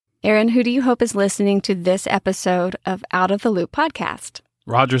Aaron, who do you hope is listening to this episode of Out of the Loop podcast?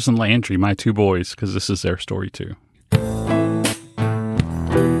 Rogers and Landry, my two boys, because this is their story too.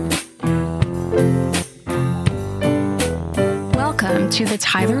 Welcome to the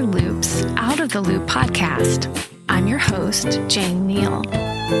Tyler Loops Out of the Loop podcast. I'm your host, Jane Neal.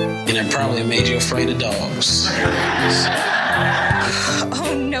 And it probably made you afraid of dogs.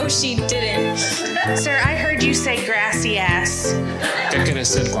 Oh, no, she didn't. Sir, I heard you say grassy ass. ¿Qué quieres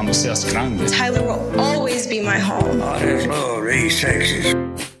ser cuando seas grande? Tyler will always be my home. Oh, that's Lord, he's sexy.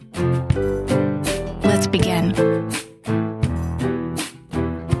 Let's begin.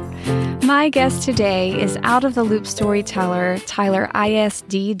 My guest today is Out of the Loop storyteller, Tyler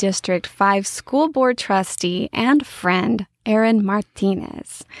ISD District 5 School Board Trustee and friend, Aaron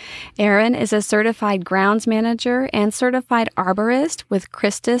Martinez. Aaron is a certified grounds manager and certified arborist with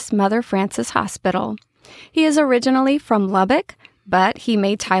Christus Mother Frances Hospital. He is originally from Lubbock, but he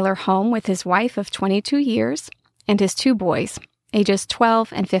made Tyler home with his wife of 22 years and his two boys, ages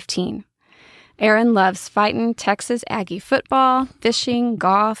 12 and 15. Aaron loves fighting Texas Aggie football, fishing,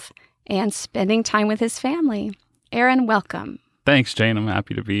 golf, and spending time with his family. Aaron, welcome. Thanks, Jane. I'm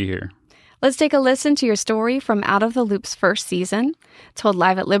happy to be here. Let's take a listen to your story from Out of the Loop's first season, told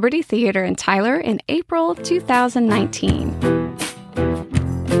live at Liberty Theater in Tyler in April 2019.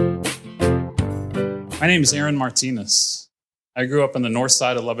 My name is Aaron Martinez. I grew up on the north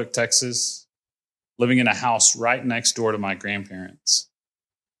side of Lubbock, Texas, living in a house right next door to my grandparents.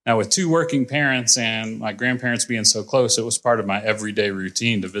 Now, with two working parents and my grandparents being so close, it was part of my everyday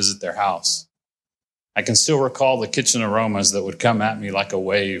routine to visit their house. I can still recall the kitchen aromas that would come at me like a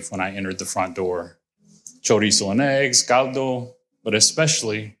wave when I entered the front door. Chorizo and eggs, caldo, but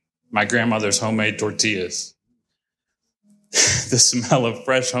especially my grandmother's homemade tortillas. The smell of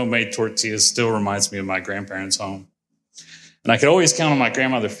fresh homemade tortillas still reminds me of my grandparents' home. And I could always count on my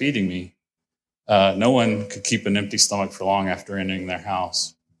grandmother feeding me. No one could keep an empty stomach for long after entering their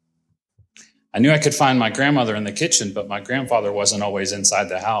house. I knew I could find my grandmother in the kitchen, but my grandfather wasn't always inside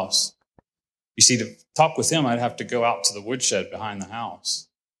the house. You see, to talk with him, I'd have to go out to the woodshed behind the house.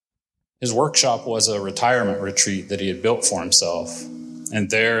 His workshop was a retirement retreat that he had built for himself.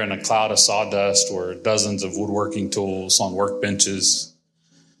 And there, in a cloud of sawdust, were dozens of woodworking tools on workbenches.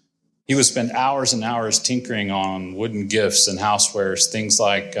 He would spend hours and hours tinkering on wooden gifts and housewares, things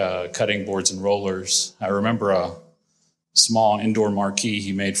like cutting boards and rollers. I remember a small indoor marquee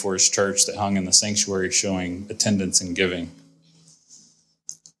he made for his church that hung in the sanctuary showing attendance and giving.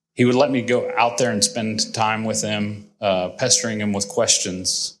 He would let me go out there and spend time with him, pestering him with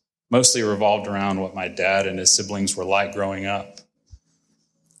questions, mostly revolved around what my dad and his siblings were like growing up.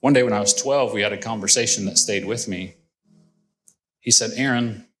 One day when I was 12, we had a conversation that stayed with me. He said,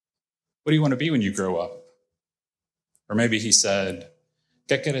 "Aaron, what do you want to be when you grow up?" Or maybe he said,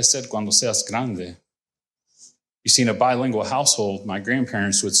 "¿Qué quieres ser cuando seas grande?" You see, in a bilingual household, my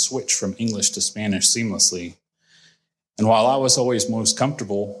grandparents would switch from English to Spanish seamlessly. And while I was always most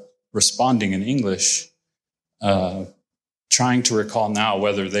comfortable responding in English, trying to recall now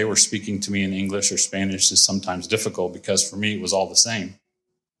whether they were speaking to me in English or Spanish is sometimes difficult because for me it was all the same.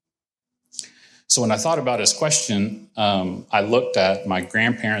 So when I thought about his question, I looked at my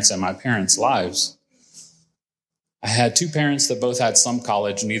grandparents and my parents' lives. I had two parents that both had some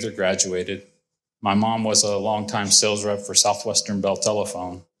college, neither graduated. My mom was a longtime sales rep for Southwestern Bell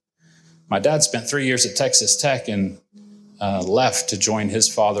Telephone. My dad spent 3 years at Texas Tech and left to join his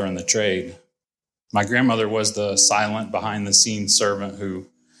father in the trade. My grandmother was the silent, behind-the-scenes servant who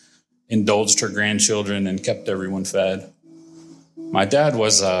indulged her grandchildren and kept everyone fed. My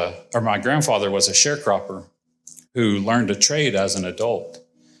grandfather was a sharecropper who learned a trade as an adult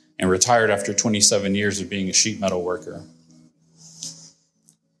and retired after 27 years of being a sheet metal worker.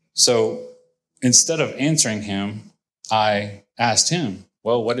 So instead of answering him, I asked him,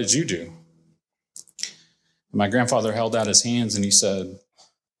 "Well, what did you do?" My grandfather held out his hands and he said,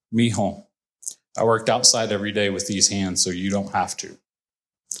 "Mijo, I worked outside every day with these hands, so you don't have to."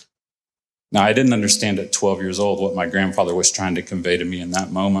 Now, I didn't understand at 12 years old what my grandfather was trying to convey to me in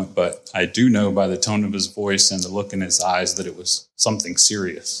that moment, but I do know by the tone of his voice and the look in his eyes that it was something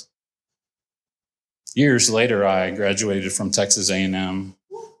serious. Years later, I graduated from Texas A&M,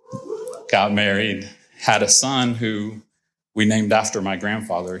 got married, had a son who we named after my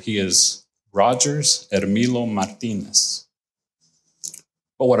grandfather. He is Rogers Hermilo Martinez.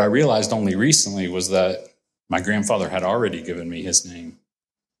 But what I realized only recently was that my grandfather had already given me his name.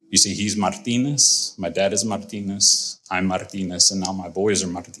 You see, he's Martinez, my dad is Martinez, I'm Martinez, and now my boys are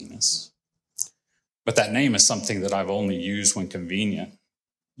Martinez. But that name is something that I've only used when convenient.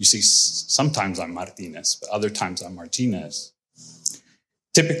 You see, sometimes I'm Martinez, but other times I'm Martinez.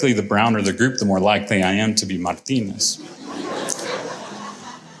 Typically, the browner the group, the more likely I am to be Martinez.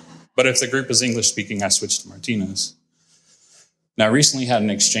 But if the group is English-speaking, I switch to Martinez. Now, I recently had an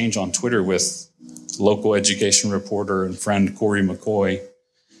exchange on Twitter with local education reporter and friend Corey McCoy,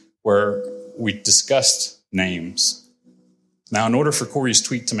 where we discussed names. Now, in order for Corey's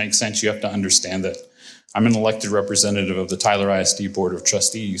tweet to make sense, you have to understand that I'm an elected representative of the Tyler ISD Board of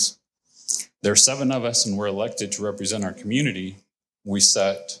Trustees. There are 7 of us, and we're elected to represent our community. We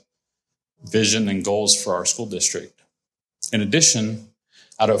set vision and goals for our school district. In addition,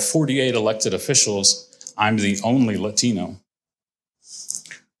 out of 48 elected officials, I'm the only Latino.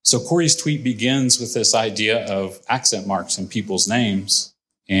 So Corey's tweet begins with this idea of accent marks in people's names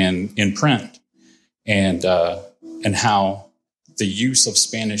and in print, and how the use of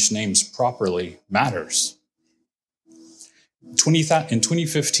Spanish names properly matters. In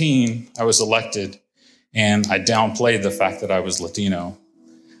 2015, I was elected, and I downplayed the fact that I was Latino.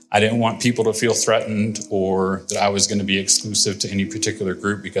 I didn't want people to feel threatened or that I was going to be exclusive to any particular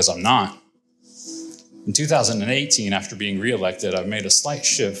group, because I'm not. In 2018, after being reelected, I've made a slight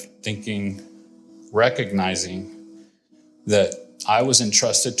shift, recognizing that I was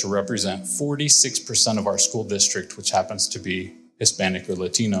entrusted to represent 46% of our school district, which happens to be Hispanic or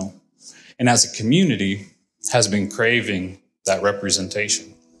Latino, and as a community has been craving that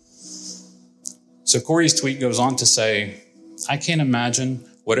representation. So Corey's tweet goes on to say, I can't imagine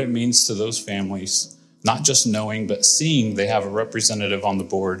what it means to those families, not just knowing, but seeing they have a representative on the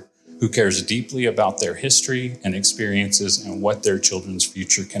board who cares deeply about their history and experiences and what their children's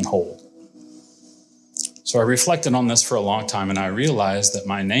future can hold. So I reflected on this for a long time, and I realized that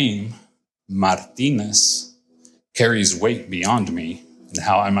my name, Martinez, carries weight beyond me and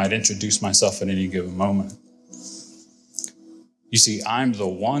how I might introduce myself at any given moment. You see, I'm the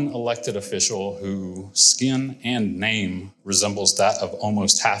one elected official whose skin and name resembles that of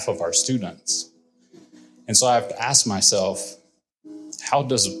almost half of our students. And so I have to ask myself, how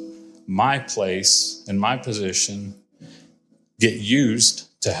does my place and my position get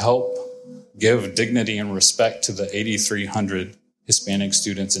used to help give dignity and respect to the 8,300 Hispanic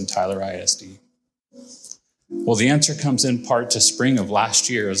students in Tyler ISD? Well, the answer comes in part to spring of last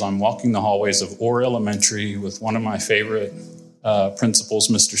year as I'm walking the hallways of Orr Elementary with one of my favorite principals,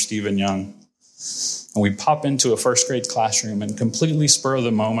 Mr. Stephen Young. And we pop into a first grade classroom, and completely spur of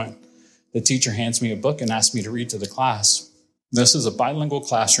the moment, the teacher hands me a book and asks me to read to the class. This is a bilingual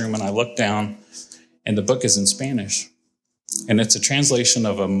classroom, and I look down, and the book is in Spanish. And it's a translation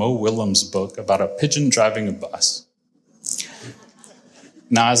of a Mo Willems book about a pigeon driving a bus.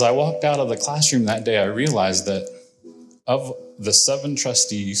 Now, as I walked out of the classroom that day, I realized that of the 7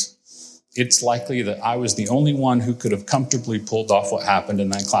 trustees, it's likely that I was the only one who could have comfortably pulled off what happened in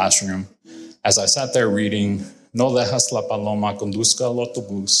that classroom as I sat there reading No dejas la paloma conduzca al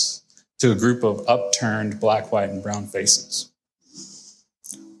autobús to a group of upturned black, white, and brown faces.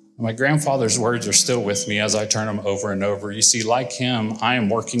 My grandfather's words are still with me as I turn them over and over. You see, like him, I am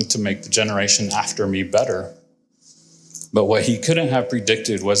working to make the generation after me better. But what he couldn't have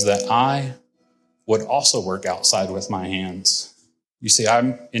predicted was that I would also work outside with my hands. You see,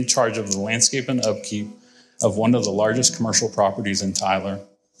 I'm in charge of the landscape and upkeep of one of the largest commercial properties in Tyler.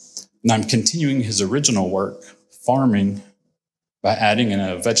 And I'm continuing his original work, farming, by adding in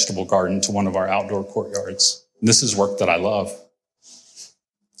a vegetable garden to one of our outdoor courtyards. And this is work that I love.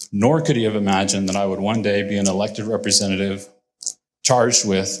 Nor could he have imagined that I would one day be an elected representative charged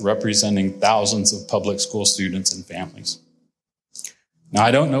with representing thousands of public school students and families. Now,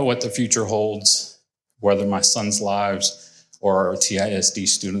 I don't know what the future holds, whether my son's lives or our TISD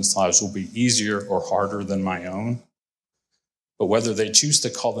students' lives will be easier or harder than my own. But whether they choose to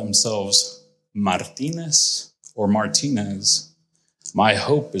call themselves Martinez or Martinez, my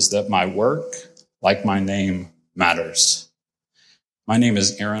hope is that my work, like my name, matters. My name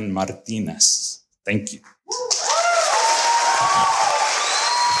is Aaron Martinez. Thank you.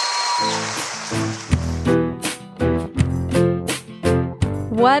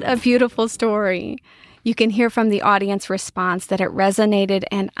 What a beautiful story. You can hear from the audience response that it resonated,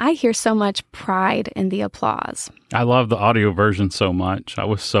 and I hear so much pride in the applause. I love the audio version so much. I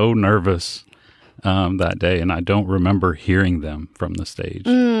was so nervous that day, and I don't remember hearing them from the stage.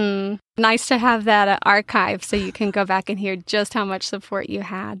 Nice to have that archive so you can go back and hear just how much support you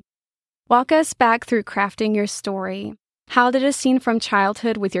had. Walk us back through crafting your story. How did a scene from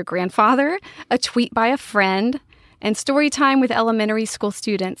childhood with your grandfather, a tweet by a friend, and story time with elementary school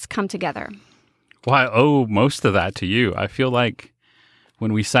students come together? Well, I owe most of that to you. I feel like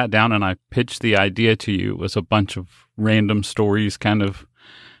when we sat down and I pitched the idea to you, it was a bunch of random stories kind of,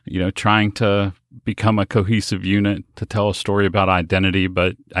 trying to become a cohesive unit to tell a story about identity,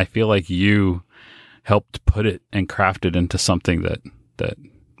 but I feel like you helped put it and craft it into something that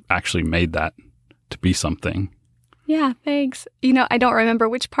actually made that to be something. Yeah, thanks. I don't remember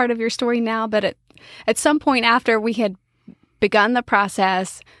which part of your story now, but at some point after we had begun the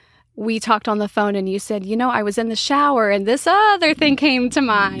process, we talked on the phone and you said, I was in the shower and this other thing came to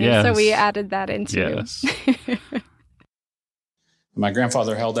mind. Yes. So we added that into. Yes. My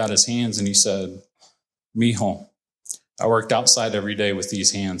grandfather held out his hands and he said, "Mijo, I worked outside every day with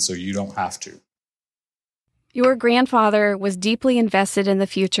these hands, so you don't have to." Your grandfather was deeply invested in the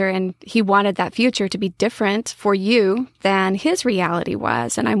future, and he wanted that future to be different for you than his reality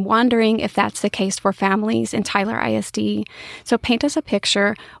was. And I'm wondering if that's the case for families in Tyler ISD. So paint us a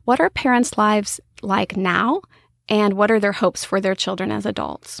picture. What are parents' lives like now, and what are their hopes for their children as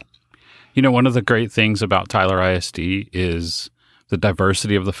adults? One of the great things about Tyler ISD is the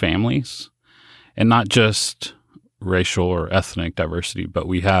diversity of the families, and not just racial or ethnic diversity, but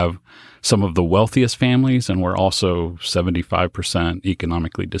we have some of the wealthiest families, and we're also 75%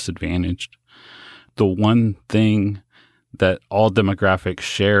 economically disadvantaged. The one thing that all demographics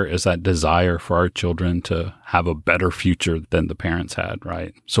share is that desire for our children to have a better future than the parents had,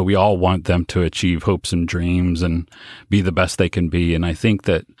 right? So we all want them to achieve hopes and dreams and be the best they can be. And I think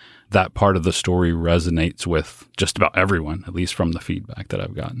that part of the story resonates with just about everyone, at least from the feedback that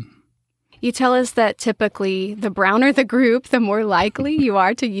I've gotten. You tell us that typically the browner the group, the more likely you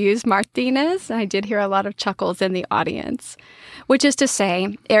are to use Martinez. I did hear a lot of chuckles in the audience, which is to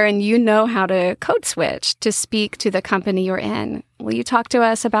say, Aaron, you know how to code switch to speak to the company you're in. Will you talk to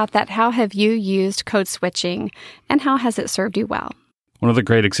us about that? How have you used code switching, and how has it served you well? One of the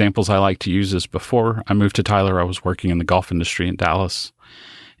great examples I like to use is before I moved to Tyler, I was working in the golf industry in Dallas.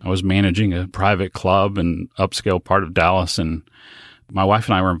 I was managing a private club in upscale part of Dallas, and my wife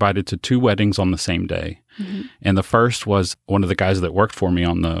and I were invited to 2 weddings on the same day. Mm-hmm. And the first was one of the guys that worked for me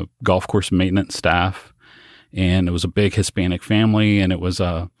on the golf course maintenance staff. And it was a big Hispanic family, and it was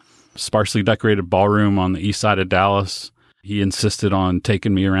a sparsely decorated ballroom on the east side of Dallas. He insisted on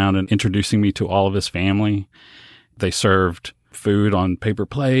taking me around and introducing me to all of his family. They served food on paper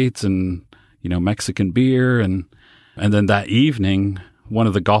plates and, Mexican beer. And then that evening, one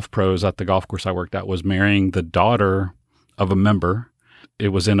of the golf pros at the golf course I worked at was marrying the daughter of a member. It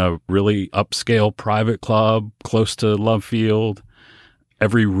was in a really upscale private club close to Love Field.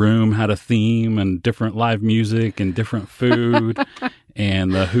 Every room had a theme and different live music and different food.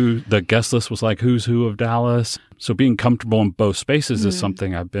 And the guest list was like who's who of Dallas. So being comfortable in both spaces is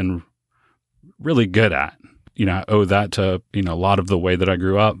something I've been really good at. I owe that to, a lot of the way that I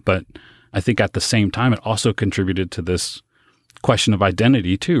grew up. But I think at the same time, it also contributed to this question of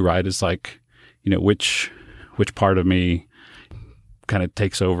identity too, right? It's like, which part of me kind of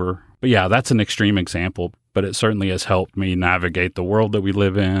takes over. But yeah, that's an extreme example, but it certainly has helped me navigate the world that we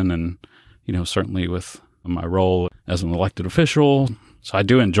live in, and, certainly with my role as an elected official. So I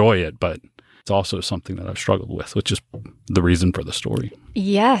do enjoy it, but it's also something that I've struggled with, which is the reason for the story.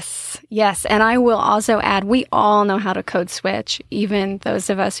 Yes. And I will also add, we all know how to code switch, even those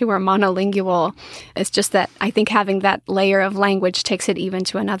of us who are monolingual. It's just that I think having that layer of language takes it even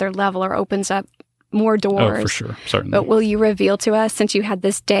to another level or opens up more doors. Oh, for sure. Certainly. But will you reveal to us, since you had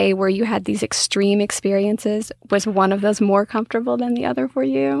this day where you had these extreme experiences, was one of those more comfortable than the other for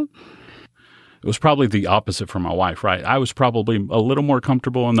you? It was probably the opposite for my wife, right? I was probably a little more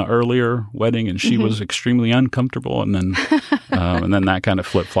comfortable in the earlier wedding, and she was extremely uncomfortable. And then that kind of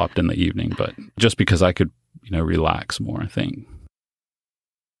flip-flopped in the evening. But just because I could, relax more, I think.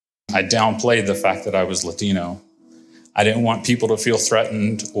 I downplayed the fact that I was Latino. I didn't want people to feel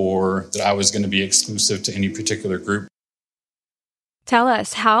threatened or that I was going to be exclusive to any particular group. Tell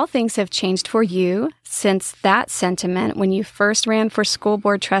us how things have changed for you since that sentiment when you first ran for school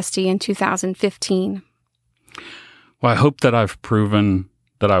board trustee in 2015. Well, I hope that I've proven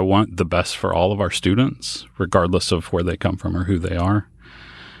that I want the best for all of our students, regardless of where they come from or who they are.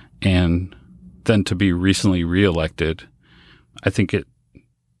 And then to be recently reelected, I think it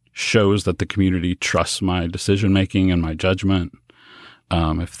shows that the community trusts my decision-making and my judgment.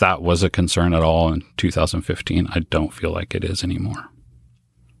 If that was a concern at all in 2015, I don't feel like it is anymore.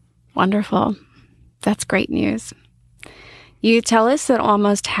 Wonderful. That's great news. You tell us that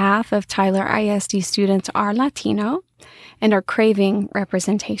almost half of Tyler ISD students are Latino and are craving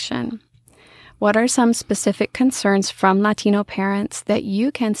representation. What are some specific concerns from Latino parents that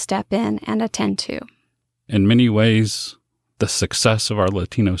you can step in and attend to? In many ways, the success of our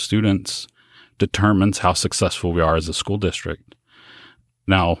Latino students determines how successful we are as a school district.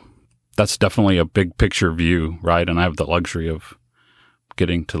 Now, that's definitely a big picture view, right? And I have the luxury of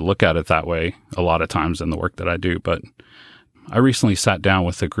getting to look at it that way a lot of times in the work that I do. But I recently sat down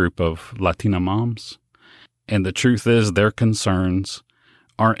with a group of Latina moms, and the truth is their concerns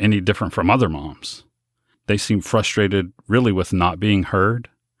aren't any different from other moms. They seem frustrated really with not being heard,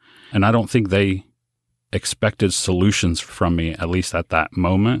 and I don't think they expected solutions from me, at least at that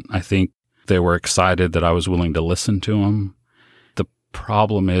moment. I think they were excited that I was willing to listen to them. The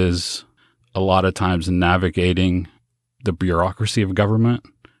problem is a lot of times navigating the bureaucracy of government,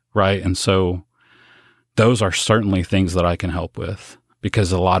 right? And so those are certainly things that I can help with,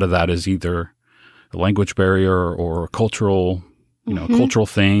 because a lot of that is either a language barrier or a cultural, cultural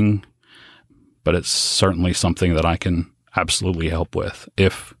thing. But it's certainly something that I can absolutely help with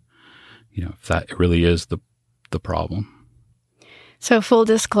if that really is the problem. So full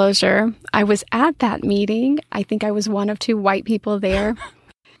disclosure, I was at that meeting. I think I was one of 2 white people there.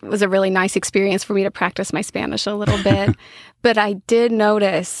 It was a really nice experience for me to practice my Spanish a little bit. But I did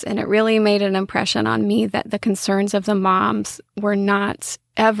notice, and it really made an impression on me, that the concerns of the moms were not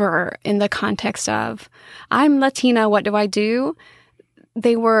ever in the context of, I'm Latina, what do I do?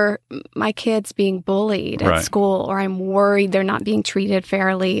 They were my kids being bullied at school, or I'm worried they're not being treated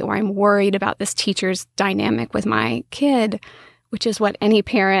fairly, or I'm worried about this teacher's dynamic with my kid, which is what any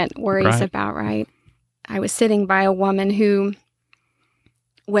parent worries about, right? I was sitting by a woman who,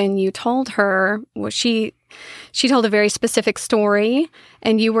 when you told her, she told a very specific story,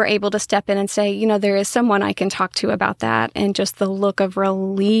 and you were able to step in and say, there is someone I can talk to about that. And just the look of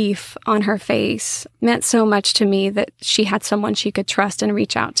relief on her face meant so much to me that she had someone she could trust and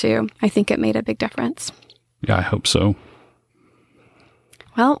reach out to. I think it made a big difference. Yeah, I hope so.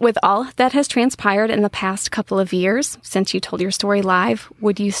 Well, with all that has transpired in the past couple of years since you told your story live,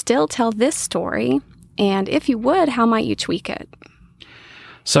 would you still tell this story? And if you would, how might you tweak it?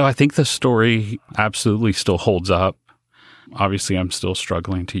 So I think the story absolutely still holds up. Obviously, I'm still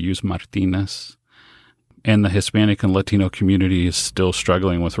struggling to use Martinez. And the Hispanic and Latino community is still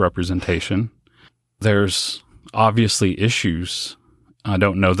struggling with representation. There's obviously issues. I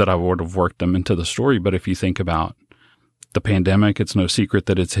don't know that I would have worked them into the story, but if you think about the pandemic, it's no secret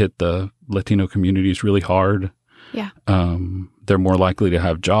that it's hit the Latino communities really hard. Yeah. They're more likely to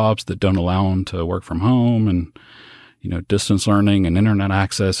have jobs that don't allow them to work from home, and distance learning and internet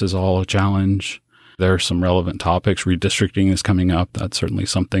access is all a challenge. There are some relevant topics. Redistricting is coming up. That's certainly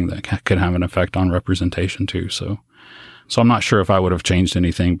something that could have an effect on representation too. So I'm not sure if I would have changed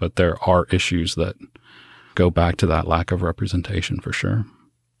anything, but there are issues that go back to that lack of representation for sure.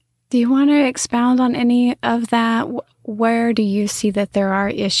 Do you want to expound on any of that? Where do you see that there are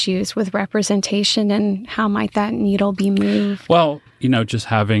issues with representation, and how might that needle be moved? Well, just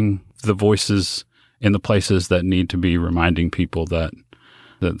having the voices in the places that need to be reminding people that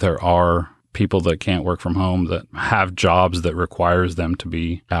there are people that can't work from home, that have jobs that requires them to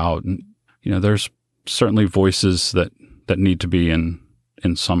be out. And, there's certainly voices that need to be in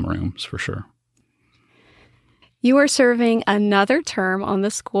some rooms for sure. You are serving another term on the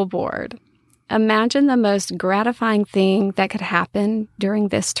school board. Imagine the most gratifying thing that could happen during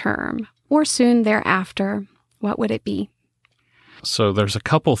this term or soon thereafter. What would it be? So there's a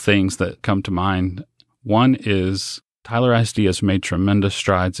couple things that come to mind. One is Tyler ISD has made tremendous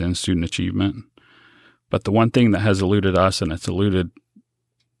strides in student achievement. But the one thing that has eluded us, and it's eluded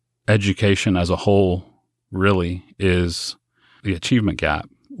education as a whole, really, is the achievement gap.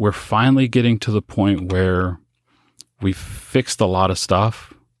 We're finally getting to the point where we've fixed a lot of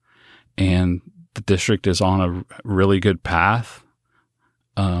stuff, and the district is on a really good path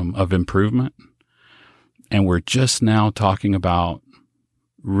of improvement. And we're just now talking about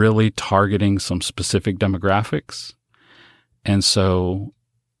really targeting some specific demographics. And so,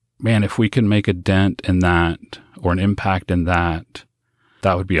 man, if we can make a dent in that or an impact in that,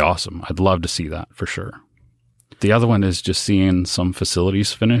 that would be awesome. I'd love to see that for sure. The other one is just seeing some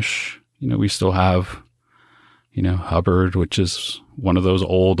facilities finish. We still have, Hubbard, which is one of those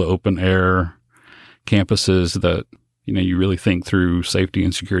old open air campuses that, you really think through safety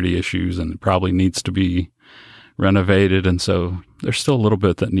and security issues, and it probably needs to be renovated. And so there's still a little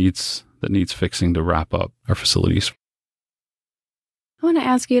bit that needs fixing to wrap up our facilities. I want to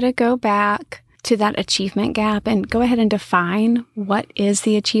ask you to go back to that achievement gap and go ahead and define what is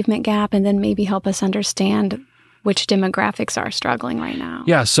the achievement gap, and then maybe help us understand which demographics are struggling right now.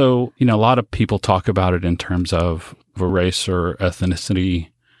 Yeah. So, a lot of people talk about it in terms of a race or ethnicity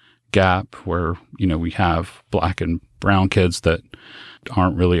gap where, we have Black and brown kids that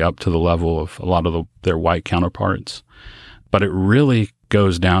aren't really up to the level of a lot of their white counterparts. But it really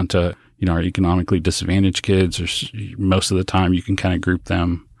goes down to, our economically disadvantaged kids, or most of the time you can kind of group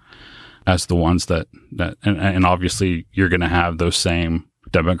them as the ones that and obviously you're going to have those same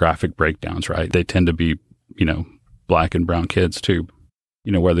demographic breakdowns, right? They tend to be, Black and brown kids too.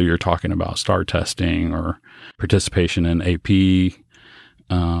 Whether you're talking about STAR testing or participation in AP,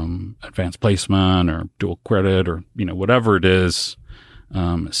 advanced placement or dual credit or, whatever it is,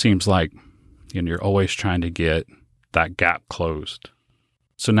 it seems like you're always trying to get that gap closed.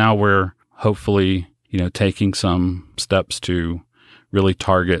 So now we're hopefully, taking some steps to really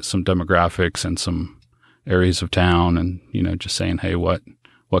target some demographics and some areas of town and, just saying, hey, what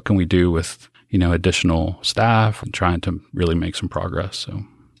can we do with, additional staff and trying to really make some progress. So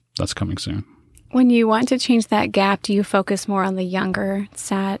that's coming soon. When you want to change that gap, do you focus more on the younger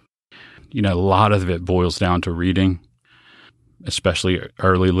set? A lot of it boils down to reading, especially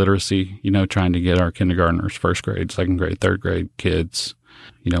early literacy, trying to get our kindergartners, first grade, second grade, third grade kids.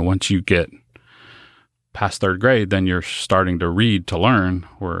 Once you get past third grade, then you're starting to read to learn,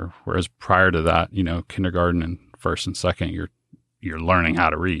 whereas prior to that, kindergarten and first and second, you're learning how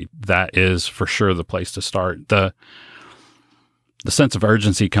to read. That is for sure the place to start. The sense of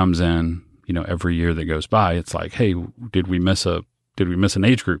urgency comes in, every year that goes by. It's like, hey, did we miss an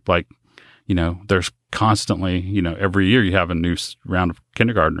age group? Like, there's constantly, every year you have a new round of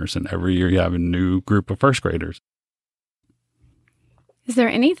kindergartners and every year you have a new group of first graders. Is there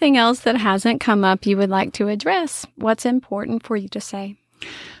anything else that hasn't come up you would like to address? What's important for you to say?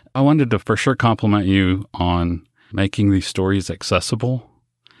 I wanted to for sure compliment you on making these stories accessible.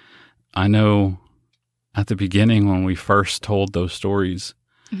 I know at the beginning when we first told those stories,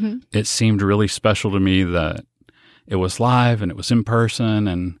 it seemed really special to me that it was live and it was in person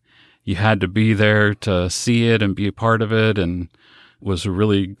and you had to be there to see it and be a part of it. And it was a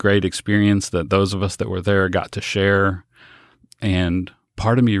really great experience that those of us that were there got to share. And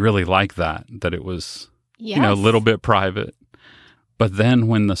part of me really liked that it was, a little bit private. But then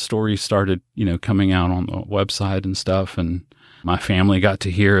when the story started, coming out on the website and stuff, and my family got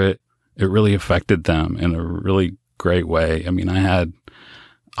to hear it, it really affected them in a really great way. I mean, I had,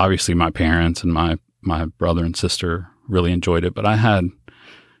 obviously my parents and my brother and sister really enjoyed it, but I had,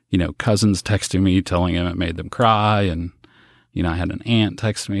 cousins texting me, telling them it made them cry. And, I had an aunt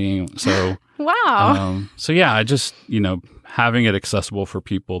text me. So, wow. I just, having it accessible for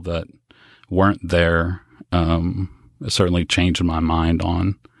people that weren't there, it certainly changed my mind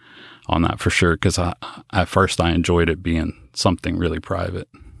on that for sure. Because at first I enjoyed it being something really private.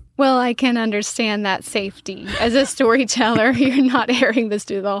 Well, I can understand that safety. As a storyteller, you're not airing this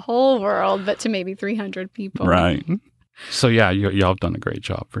to the whole world, but to maybe 300 people. Right. So yeah, y'all have done a great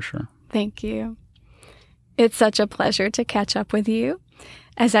job for sure. Thank you. It's such a pleasure to catch up with you.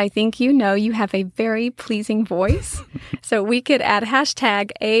 As I think you have a very pleasing voice. So we could add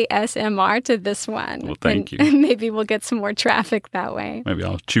hashtag ASMR to this one. Well, thank you. And maybe we'll get some more traffic that way. Maybe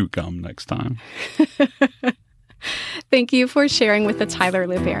I'll chew gum next time. Thank you for sharing with the Tyler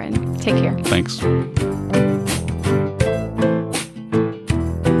Loop, Aaron. Take care. Thanks.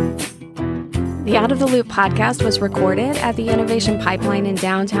 The Out of the Loop podcast was recorded at the Innovation Pipeline in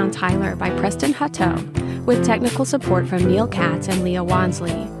downtown Tyler by Preston Hutto, with technical support from Neil Katz and Leah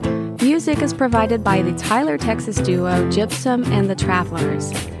Wansley. Music is provided by the Tyler, Texas duo Gypsum and the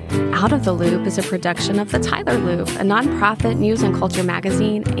Travelers. Out of the Loop is a production of the Tyler Loop, a nonprofit news and culture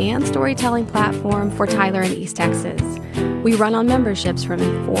magazine and storytelling platform for Tyler and East Texas. We run on memberships from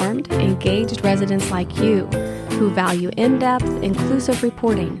informed, engaged residents like you who value in-depth, inclusive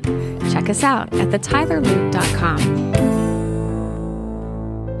reporting. Check us out at thetylerloop.com.